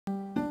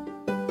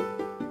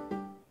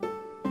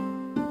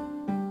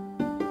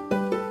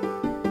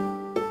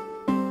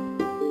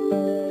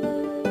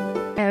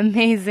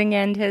amazing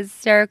and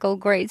hysterical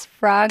Grace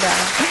Fraga.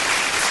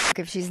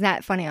 If she's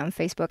that funny on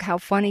Facebook, how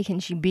funny can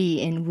she be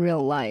in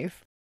real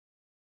life?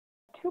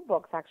 2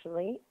 books,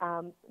 actually.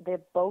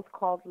 They're both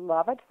called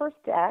Love at First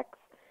X,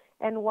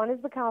 and one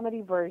is the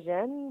comedy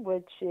version,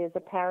 which is a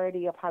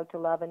parody of how to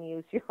love and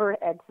use your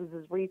exes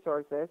as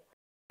resources.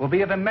 Will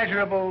be of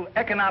immeasurable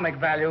economic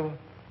value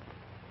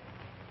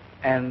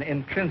and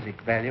intrinsic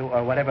value,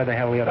 or whatever the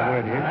hell the other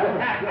word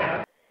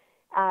is.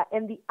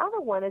 And the other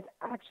one is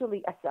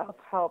actually a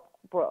self-help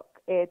book.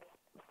 It's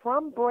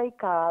from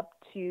breakup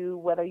to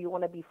whether you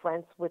want to be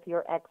friends with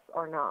your ex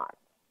or not.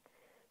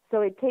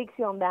 So it takes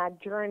you on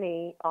that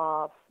journey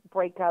of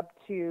breakup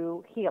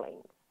to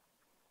healing.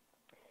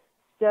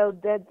 So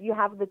that you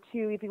have the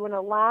 2. If you want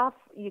to laugh,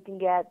 you can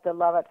get the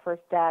Love at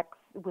First X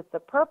with the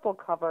purple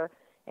cover.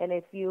 And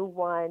if you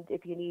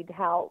need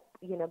help,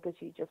 because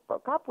you just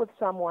broke up with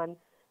someone,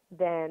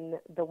 then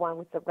the one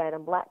with the red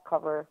and black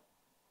cover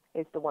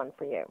is the one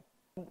for you.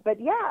 But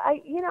yeah, I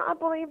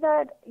believe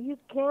that you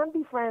can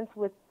be friends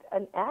with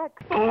an ex.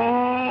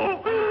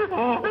 Nothing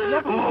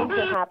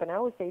major happened. I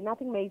always say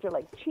nothing major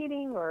like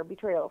cheating or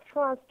betrayal of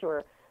trust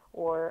or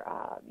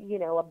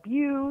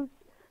abuse.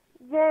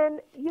 Then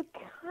you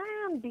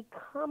can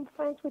become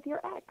friends with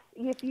your ex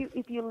if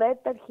you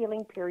let that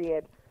healing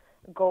period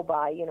go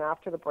by.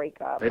 After the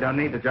breakup. They don't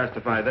need to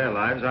justify their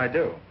lives. I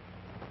do.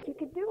 You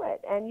can do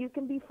it, and you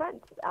can be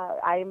friends.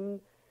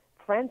 I'm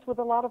friends with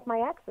a lot of my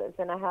exes,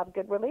 and I have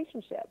good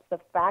relationships. The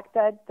fact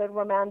that the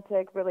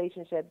romantic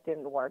relationship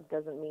didn't work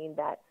doesn't mean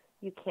that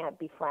you can't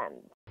be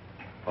friends.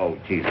 Oh,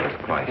 Jesus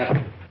Christ.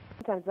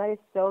 Sometimes that is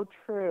so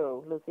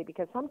true, Lucy,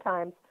 because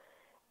sometimes,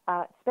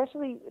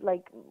 especially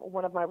like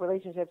one of my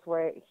relationships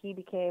where he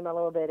became a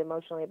little bit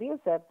emotionally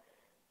abusive,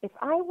 if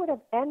I would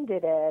have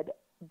ended it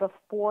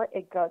before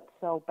it got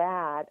so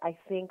bad, I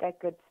think I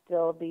could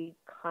still be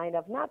kind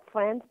of, not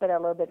friends, but a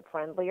little bit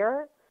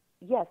friendlier.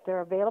 Yes, they're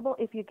available.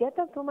 If you get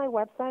them through my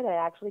website, I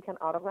actually can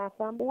autograph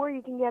them. Or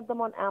you can get them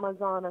on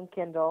Amazon and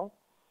Kindle,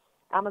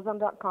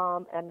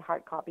 Amazon.com, and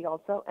hard copy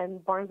also,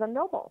 and Barnes &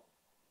 Noble.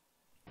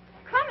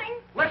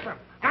 Coming? Listen,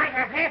 I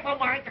have half a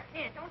mind.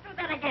 Here, don't do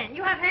that again.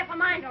 You have half a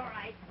mind, all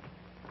right.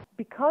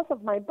 Because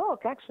of my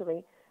book,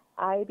 actually,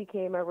 I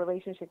became a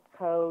relationship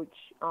coach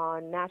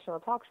on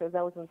national talk shows.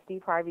 I was on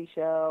Steve Harvey's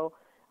show,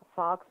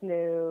 Fox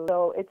News.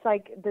 So it's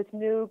like this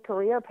new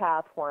career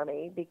path for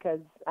me because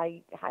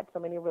I had so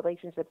many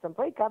relationships and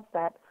breakups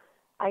that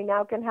I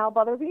now can help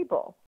other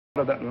people.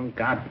 God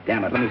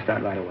damn it, let me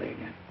start right away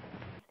again.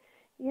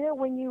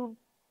 When you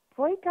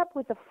break up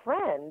with a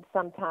friend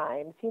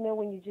sometimes,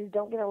 when you just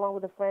don't get along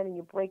with a friend and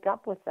you break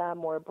up with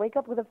them, or break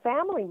up with a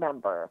family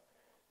member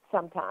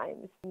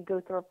sometimes. You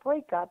go through a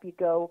breakup, you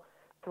go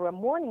through a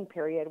mourning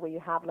period where you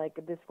have like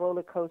this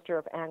roller coaster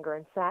of anger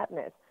and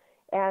sadness.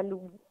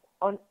 And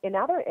in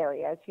other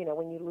areas,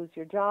 when you lose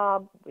your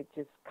job, which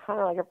is kind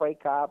of like a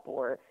breakup,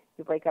 or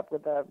you break up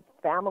with a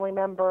family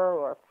member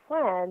or a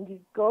friend, you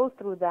go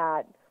through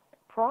that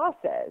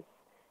process,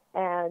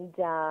 and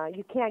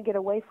you can't get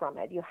away from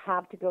it. You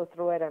have to go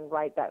through it and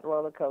ride that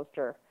roller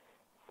coaster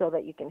so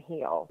that you can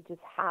heal. You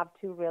just have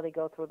to really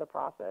go through the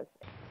process.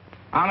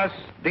 Honest,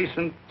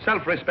 decent,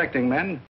 self-respecting men